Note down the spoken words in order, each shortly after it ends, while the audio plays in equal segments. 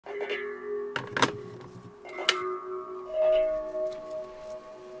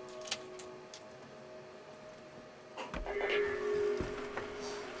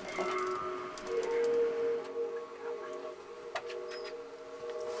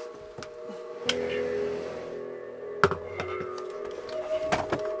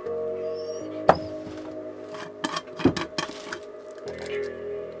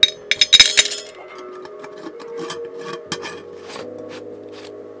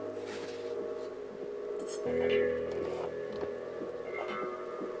Good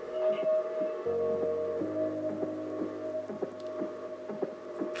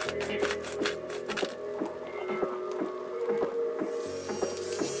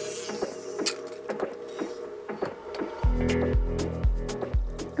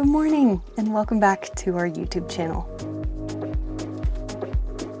morning and welcome back to our YouTube channel.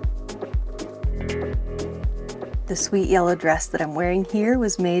 The sweet yellow dress that I'm wearing here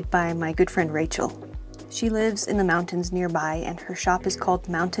was made by my good friend Rachel. She lives in the mountains nearby and her shop is called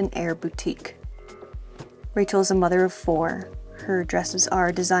Mountain Air Boutique. Rachel is a mother of 4. Her dresses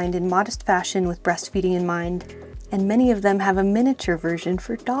are designed in modest fashion with breastfeeding in mind, and many of them have a miniature version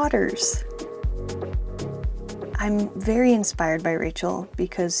for daughters. I'm very inspired by Rachel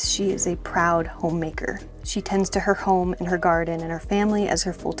because she is a proud homemaker. She tends to her home and her garden and her family as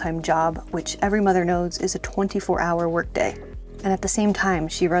her full-time job, which every mother knows is a 24-hour workday. And at the same time,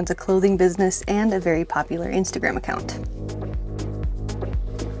 she runs a clothing business and a very popular Instagram account.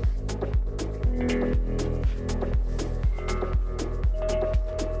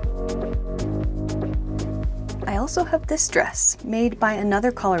 I also have this dress, made by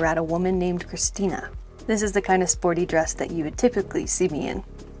another Colorado woman named Christina. This is the kind of sporty dress that you would typically see me in.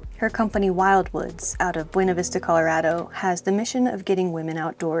 Her company Wildwoods, out of Buena Vista, Colorado, has the mission of getting women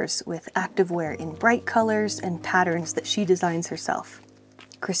outdoors with activewear in bright colors and patterns that she designs herself.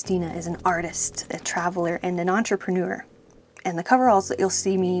 Christina is an artist, a traveler, and an entrepreneur. And the coveralls that you'll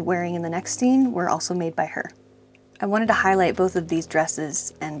see me wearing in the next scene were also made by her. I wanted to highlight both of these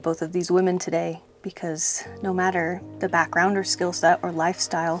dresses and both of these women today because no matter the background or skill set or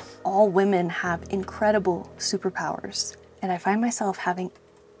lifestyle, all women have incredible superpowers. And I find myself having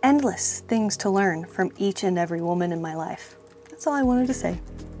endless things to learn from each and every woman in my life. That's all I wanted to say.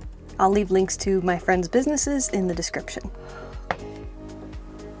 I'll leave links to my friends' businesses in the description.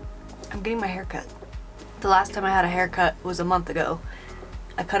 I'm getting my hair cut. The last time I had a haircut was a month ago.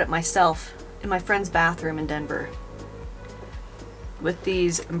 I cut it myself in my friend's bathroom in Denver with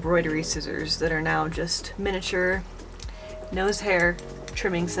these embroidery scissors that are now just miniature nose hair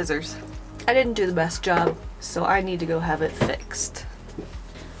trimming scissors. I didn't do the best job, so I need to go have it fixed.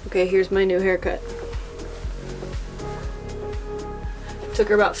 Okay, here's my new haircut. Took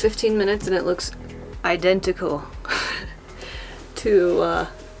her about 15 minutes and it looks identical to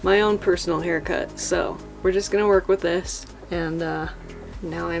my own personal haircut. So we're just gonna work with this, and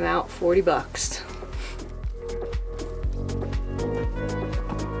now I'm out $40.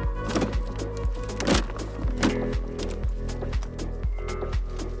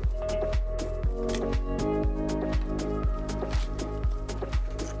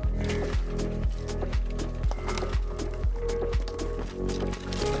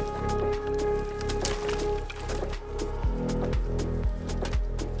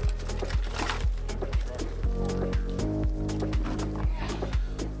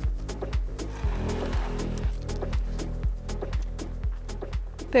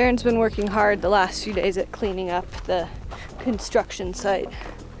 Barron's been working hard the last few days at cleaning up the construction site.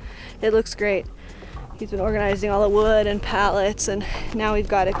 It looks great. He's been organizing all the wood and pallets, and now we've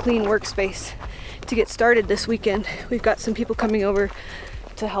got a clean workspace to get started this weekend. We've got some people coming over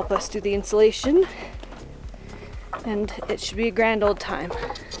to help us do the installation, and it should be a grand old time.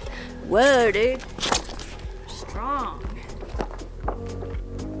 Whoa, dude. Strong.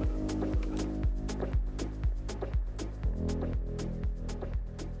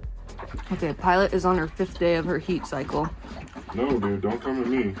 Okay, Pilot is on her 5th day of her heat cycle. No, dude, don't come at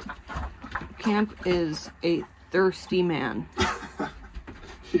me. Camp is a thirsty man.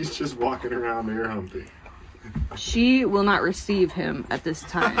 He's just walking around air humping. She will not receive him at this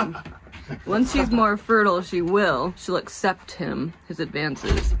time. Once she's more fertile, she will. She'll accept him, his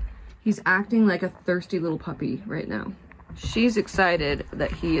advances. He's acting like a thirsty little puppy right now. She's excited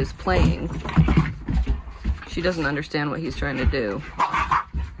that he is playing. She doesn't understand what he's trying to do.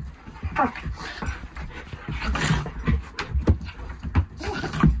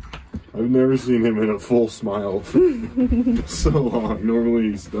 I've never seen him in a full smile for so long.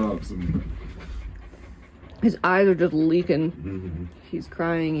 Normally he stops and... His eyes are just leaking. He's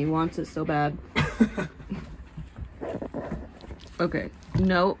crying. He wants it so bad. Okay.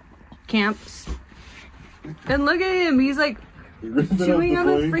 No. Camps. And look at him. He's like chewing on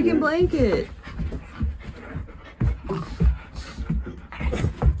a freaking blanket.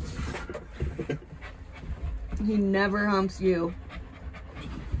 He never humps you.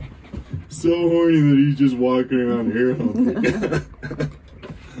 So horny that he's just walking around here humping.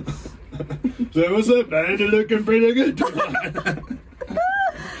 So what's up, man? You're looking pretty good.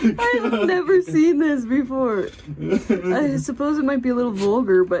 I've never seen this before. I suppose it might be a little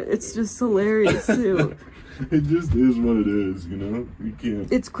vulgar, but it's just hilarious too. It just is what it is, you know? You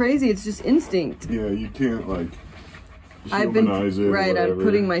can't... It's crazy, it's just instinct. Yeah, you can't, like, I've been, humanize it. right, I'm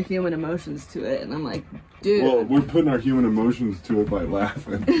putting my human emotions to it, and I'm like, dude. Well, we're putting our human emotions to it by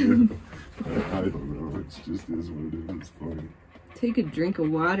laughing. You know? I don't know, it just is what it is, it's funny. Take a drink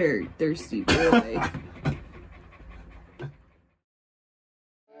of water, thirsty boy.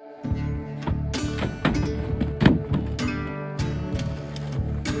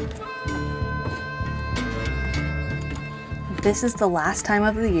 This is the last time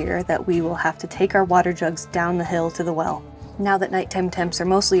of the year that we will have to take our water jugs down the hill to the well. Now that nighttime temps are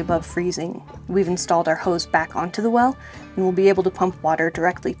mostly above freezing, we've installed our hose back onto the well, and we'll be able to pump water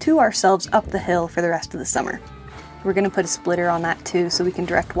directly to ourselves up the hill for the rest of the summer. We're going to put a splitter on that too, so we can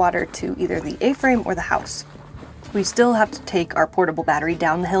direct water to either the A-frame or the house. We still have to take our portable battery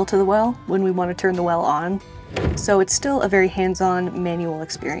down the hill to the well when we want to turn the well on, so it's still a very hands-on manual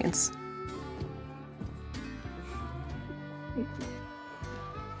experience.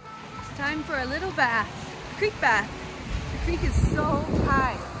 It's time for a little bath, creek bath. The creek is so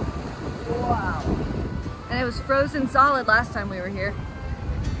high. Wow. And it was frozen solid last time we were here.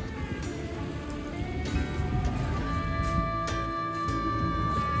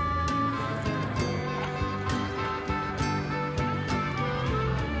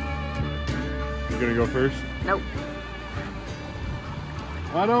 You gonna go first? Nope.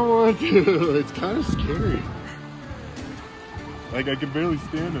 I don't want to. It's kind of scary. Like, I can barely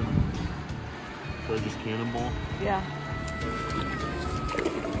stand in it. Should I just cannonball? Yeah.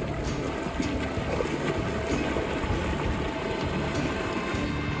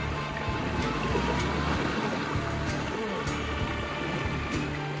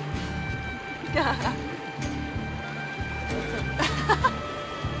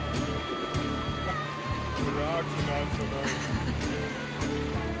 The rocks are not so nice.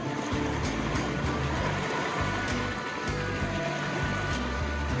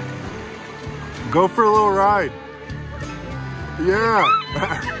 Go for a little ride. Yeah.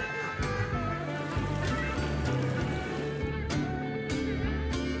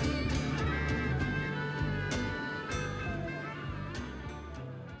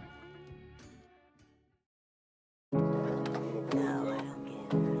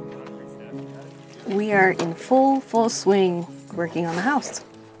 We are in full swing working on the house.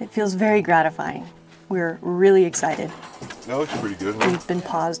 It feels very gratifying. We're really excited. That looks pretty good, huh? We've been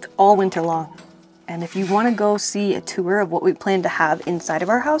paused all winter long. And if you want to go see a tour of what we plan to have inside of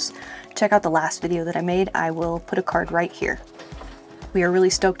our house, check out the last video that I made. I will put a card right here. We are really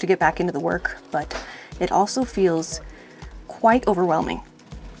stoked to get back into the work, but it also feels quite overwhelming.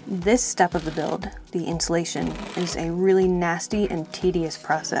 This step of the build, the insulation, is a really nasty and tedious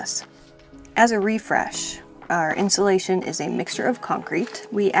process. As a refresh, our insulation is a mixture of concrete.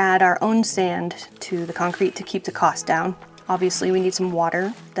 We add our own sand to the concrete to keep the cost down. Obviously, we need some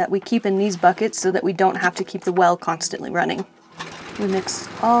water that we keep in these buckets so that we don't have to keep the well constantly running. We mix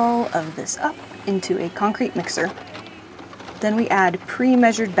all of this up into a concrete mixer. Then we add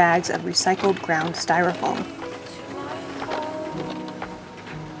pre-measured bags of recycled ground styrofoam.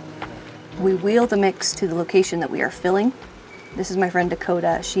 We wheel the mix to the location that we are filling. This is my friend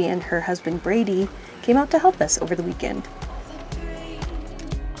Dakota. She and her husband Brady came out to help us over the weekend.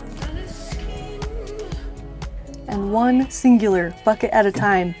 And one singular bucket at a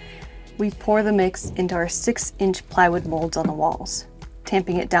time, we pour the mix into our 6-inch plywood molds on the walls,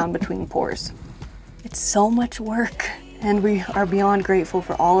 tamping it down between pours. It's so much work, and we are beyond grateful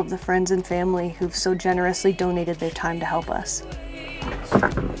for all of the friends and family who've so generously donated their time to help us.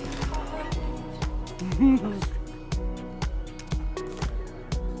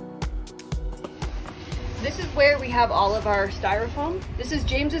 This is where we have all of our styrofoam. This is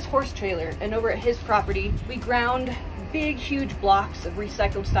James's horse trailer, and over at his property, we ground big, huge blocks of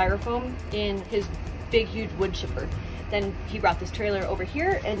recycled styrofoam in his big, huge wood chipper. Then he brought this trailer over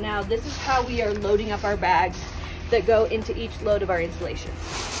here, and now this is how we are loading up our bags that go into each load of our insulation.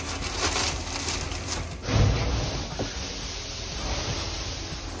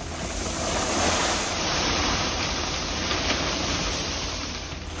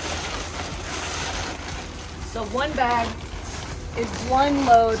 So one bag is one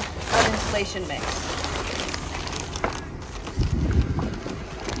load of insulation mix.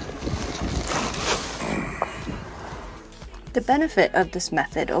 The benefit of this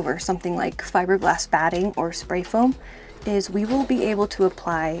method over something like fiberglass batting or spray foam is we will be able to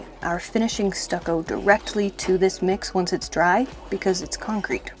apply our finishing stucco directly to this mix once it's dry because it's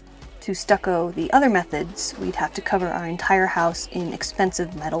concrete. To stucco the other methods, we'd have to cover our entire house in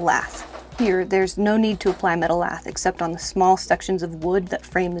expensive metal lath. Here, there's no need to apply metal lath except on the small sections of wood that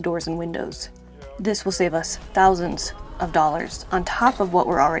frame the doors and windows. This will save us thousands of dollars on top of what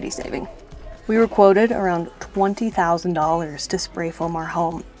we're already saving. We were quoted around $20,000 to spray foam our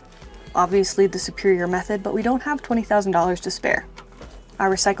home. Obviously the superior method, but we don't have $20,000 to spare. Our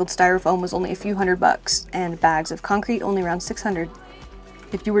recycled styrofoam was only a few $100 and bags of concrete only around $600.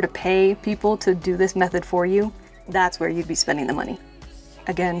 If you were to pay people to do this method for you, that's where you'd be spending the money.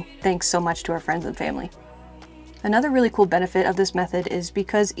 Again, thanks so much to our friends and family. Another really cool benefit of this method is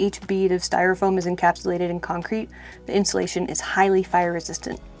because each bead of styrofoam is encapsulated in concrete, the insulation is highly fire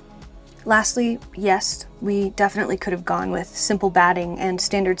resistant. Lastly, yes, we definitely could have gone with simple batting and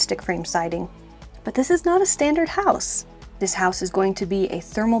standard stick frame siding, but this is not a standard house. This house is going to be a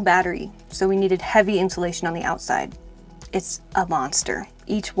thermal battery, so we needed heavy insulation on the outside. It's a monster.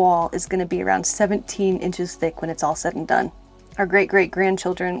 Each wall is going to be around 17 inches thick when it's all said and done. Our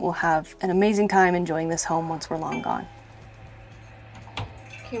great-great-grandchildren will have an amazing time enjoying this home once we're long gone.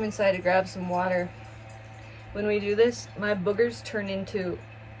 Came inside to grab some water. When we do this, my boogers turn into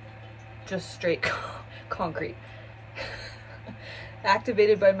just straight concrete.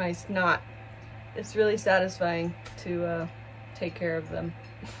 Activated by my snot. It's really satisfying to take care of them.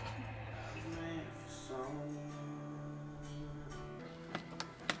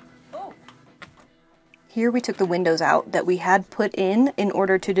 Here we took the windows out that we had put in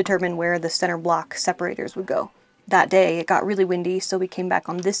order to determine where the center block separators would go. That day it got really windy, so we came back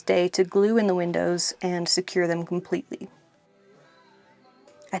on this day to glue in the windows and secure them completely.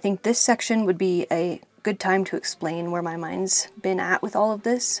 I think this section would be a good time to explain where my mind's been at with all of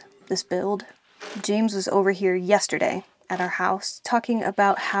this build. James was over here yesterday at our house talking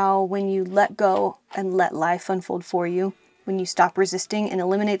about how when you let go and let life unfold for you, when you stop resisting and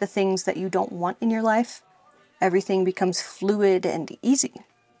eliminate the things that you don't want in your life, everything becomes fluid and easy.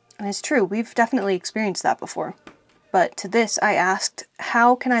 And it's true, we've definitely experienced that before. But to this, I asked,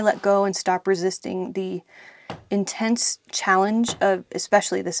 how can I let go and stop resisting the intense challenge of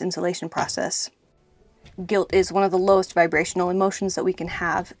especially this insulation process? Guilt is one of the lowest vibrational emotions that we can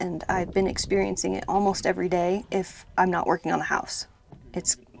have, and I've been experiencing it almost every day if I'm not working on the house.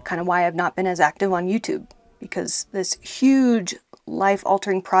 It's kind of why I've not been as active on YouTube, because this huge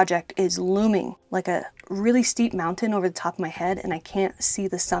life-altering project is looming like a really steep mountain over the top of my head, and I can't see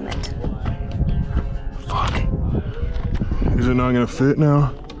the summit. Fuck. Is it not gonna fit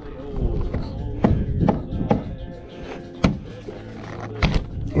now?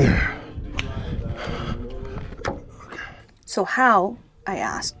 So how, I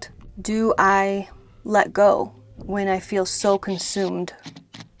asked, do I let go when I feel so consumed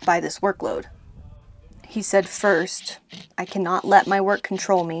by this workload? He said, first, I cannot let my work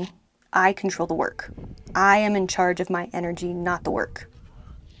control me. I control the work. I am in charge of my energy, not the work.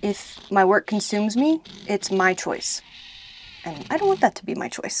 If my work consumes me, it's my choice. And I don't want that to be my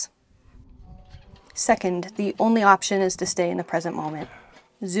choice. Second, the only option is to stay in the present moment.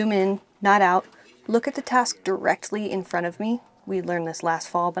 Zoom in, not out. Look at the task directly in front of me. We learned this last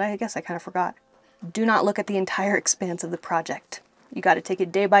fall, but I guess I kind of forgot. Do not look at the entire expanse of the project. You got to take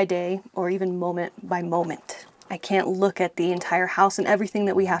it day by day, or even moment by moment. I can't look at the entire house and everything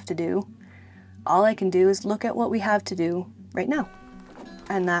that we have to do. All I can do is look at what we have to do right now.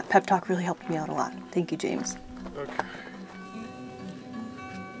 And that pep talk really helped me out a lot. Thank you, James. Okay.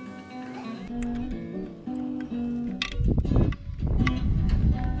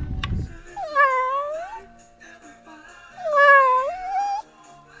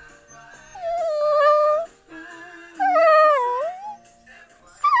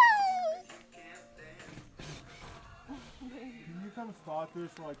 Spot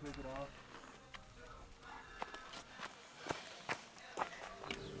this while I take it off.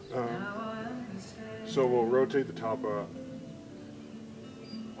 So we'll rotate the top up.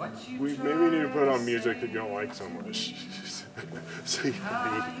 We maybe need to put on music that you don't like so much. So you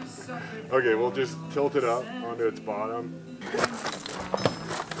can be. Okay, we'll just tilt it up onto its bottom.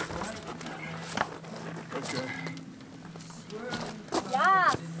 Okay.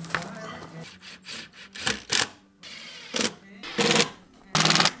 Yes!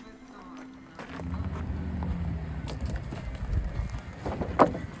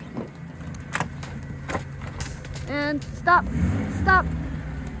 And stop, stop.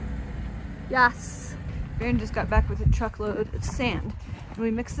 Yes. Barron just got back with a truckload of sand. And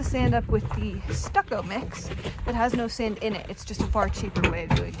we mixed the sand up with the stucco mix that has no sand in it. It's just a far cheaper way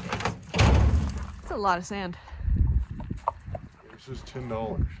of doing things. It's a lot of sand. This is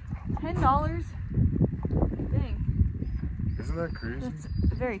 $10. $10? Dang. Isn't that crazy? That's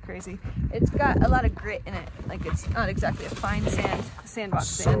very crazy. It's got a lot of grit in it. Like, it's not exactly a fine sandbox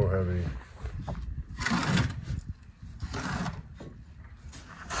sand. So heavy.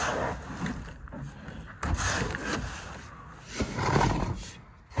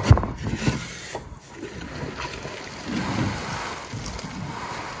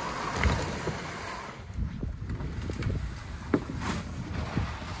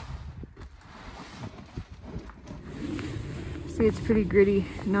 See, it's pretty gritty,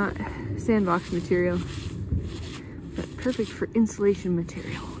 not sandbox material, but perfect for insulation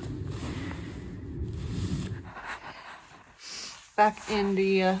material. Back in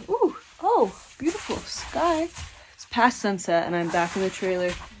the, oh, beautiful sky. It's past sunset and I'm back in the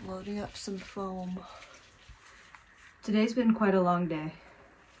trailer, loading up some foam. Today's been quite a long day.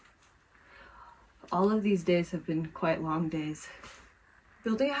 All of these days have been quite long days.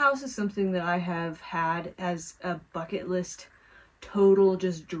 Building a house is something that I have had as a bucket list, total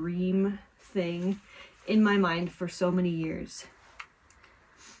just dream thing in my mind for so many years.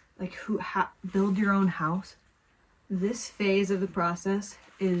 Like, build your own house? This phase of the process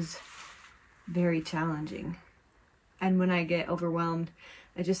is very challenging. And when I get overwhelmed,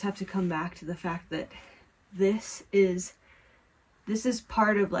 I just have to come back to the fact that this is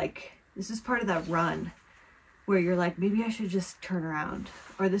part of that run where you're like, maybe I should just turn around.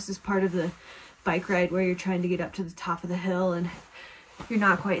 Or this is part of the bike ride where you're trying to get up to the top of the hill and you're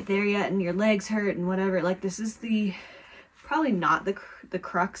not quite there yet and your legs hurt and whatever. Like, this is probably not the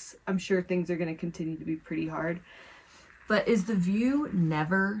crux. I'm sure things are going to continue to be pretty hard. But is the view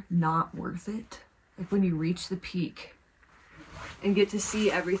never not worth it? Like, when you reach the peak and get to see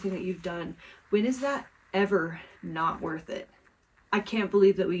everything that you've done, when is that ever not worth it? I can't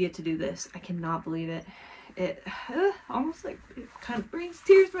believe that we get to do this. I cannot believe it. It almost like it kind of brings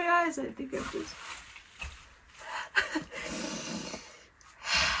tears to my eyes. I think I'm just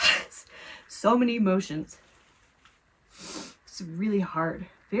so many emotions. It's really hard,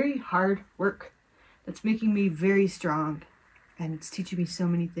 very hard work. That's making me very strong, and it's teaching me so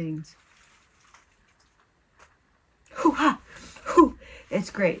many things. Hoo-ha! Hoo! It's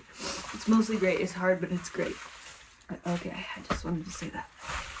great. It's mostly great. It's hard, but it's great. Okay, I just wanted to say that.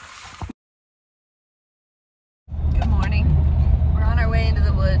 Good morning. We're on our way into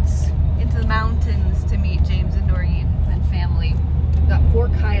the woods, into the mountains to meet James and Noreen and family. We've got 4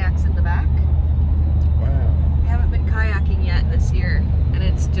 kayaks in the back. Wow. We haven't been kayaking yet this year, and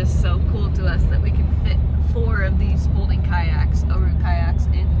it's just so cool to us that we can fit 4 of these folding kayaks, Oru kayaks,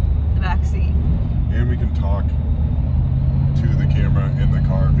 in the back seat. And we can talk to the camera in the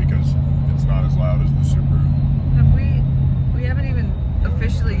car because it's not as loud as the Subaru. We haven't even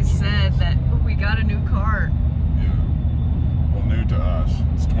officially said that we got a new car. Yeah. Well, new to us.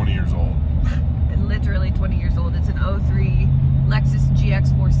 It's 20 years old. Literally 20 years old. It's an 03 Lexus GX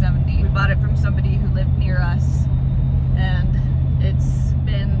 470. We bought it from somebody who lived near us, and it's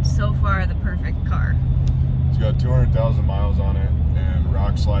been so far the perfect car. It's got 200,000 miles on it, and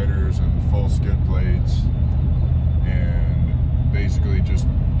rock sliders and full skid plates, and basically just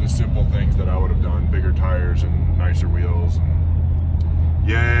the simple things that I would have done, bigger tires and nicer wheels, and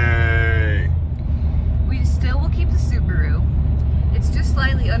yay! We still will keep the Subaru. It's just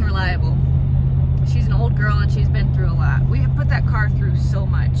slightly unreliable. She's an old girl and she's been through a lot. We have put that car through so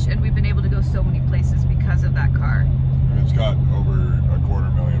much, and we've been able to go so many places because of that car. And it's got over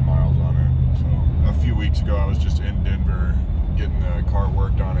 250,000 miles on it. So a few weeks ago I was just in Denver getting the car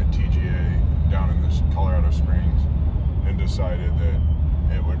worked on at TGA down in this Colorado Springs, and decided that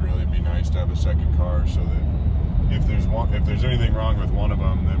it would really be nice to have a second car so that if there's anything wrong with one of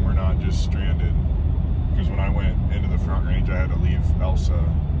them, then we're not just stranded. Because when I went into the Front Range, I had to leave Elsa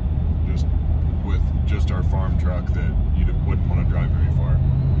with just our farm truck that you wouldn't want to drive very far.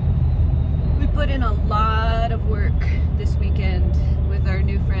 We put in a lot of work this weekend with our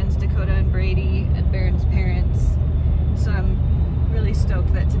new friends Dakota and Brady and Barron's parents. So I'm really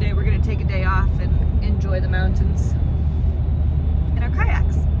stoked that today we're going to take a day off and enjoy the mountains in our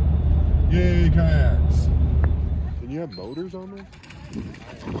kayaks. Yay, kayaks! Can you have motors on them?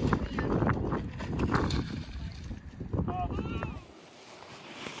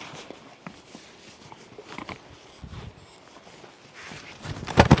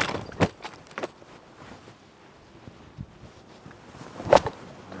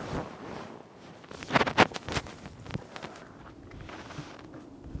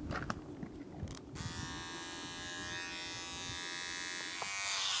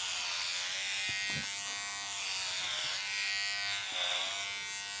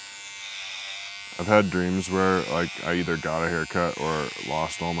 I've had dreams where like I either got a haircut or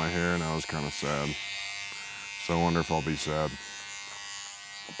lost all my hair, and I was kind of sad. So I wonder if I'll be sad.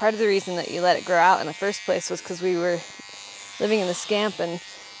 Part of the reason that you let it grow out in the first place was because we were living in the Scamp, and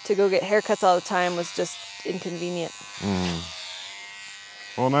to go get haircuts all the time was just inconvenient.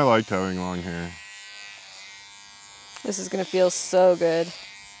 Well, and I liked having long hair. This is gonna feel so good.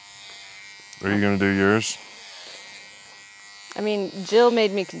 Are you gonna do yours? I mean, Jill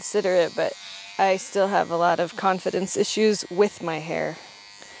made me consider it, but I still have a lot of confidence issues with my hair.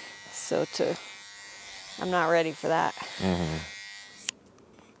 So to I'm not ready for that. Mm-hmm.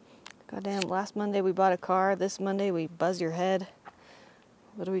 Goddamn, last Monday we bought a car. This Monday we buzz your head.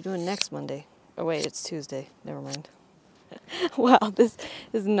 What are we doing next Monday? Oh wait, it's Tuesday. Never mind. Wow, this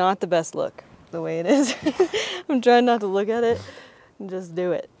is not the best look, the way it is. I'm trying not to look at it and just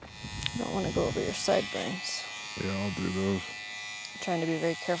do it. I don't want to go over your sideburns. Yeah, I'll do those. I'm trying to be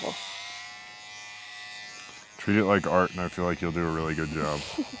very careful. Treat it like art, and I feel like you'll do a really good job.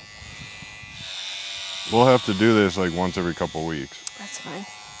 We'll have to do this like once every couple weeks. That's fine.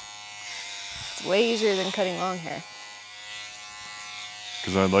 It's way easier than cutting long hair.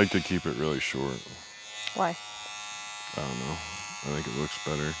 Because I'd like to keep it really short. Why? I don't know. I think it looks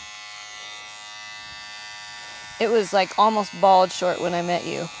better. It was like almost bald short when I met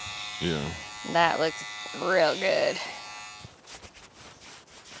you. Yeah. That looks real good.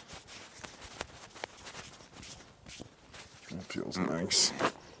 It feels nice.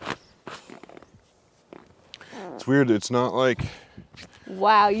 It's weird. It's not like...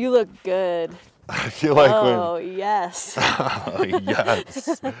 Wow, you look good. I feel like oh, yes. Oh,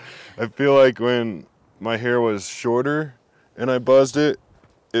 yes. I feel like when my hair was shorter and I buzzed it,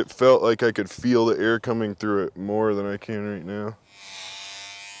 it felt like I could feel the air coming through it more than I can right now.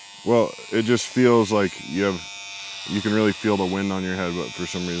 Well, it just feels like you can really feel the wind on your head, but for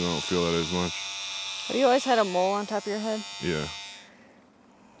some reason I don't feel that as much. Have you always had a mole on top of your head? Yeah.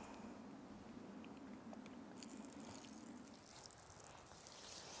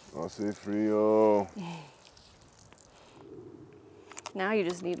 Hace frío. Now you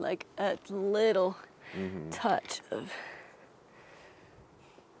just need like a little touch of...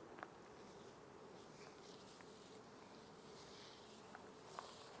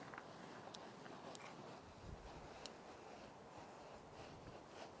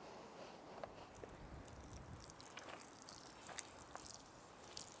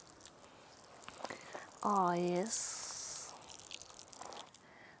 Oh, yes.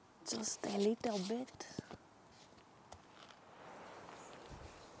 Just a little bit.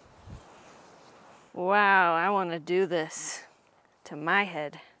 Wow, I want to do this to my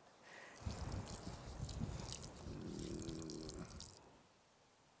head.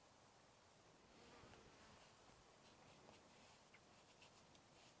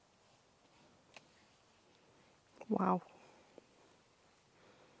 Wow.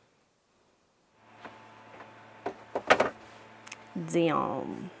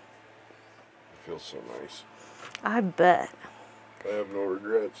 Damn. It feels so nice. I bet. I have no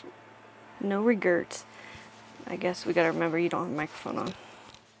regrets. No regrets. I guess we gotta remember you don't have a microphone on.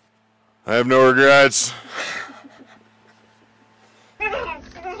 I have no regrets.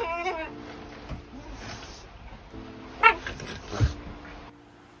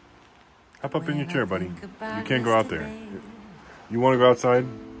 Hop up in your chair, buddy. You can't go out there. You want to go outside?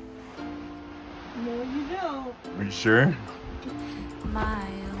 No, you don't. Are you sure?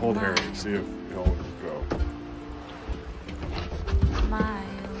 Hold Harry, see if he'll go.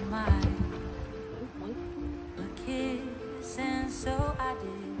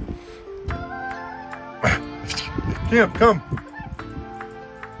 Camp, come.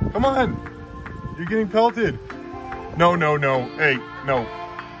 Come on. You're getting pelted. No, no, no. Hey, no.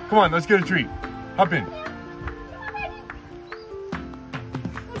 Come on, let's get a treat. Hop in.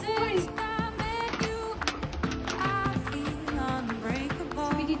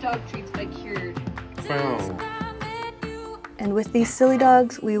 Dog treats by Cured. Wow. And with these silly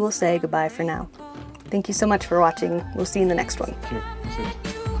dogs, we will say goodbye for now. Thank you so much for watching. We'll see you in the next one.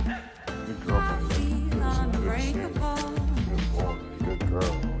 Good girl, buddy. Good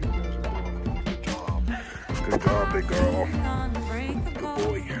girl. Good job. Good job, big girl. Good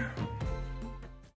boy.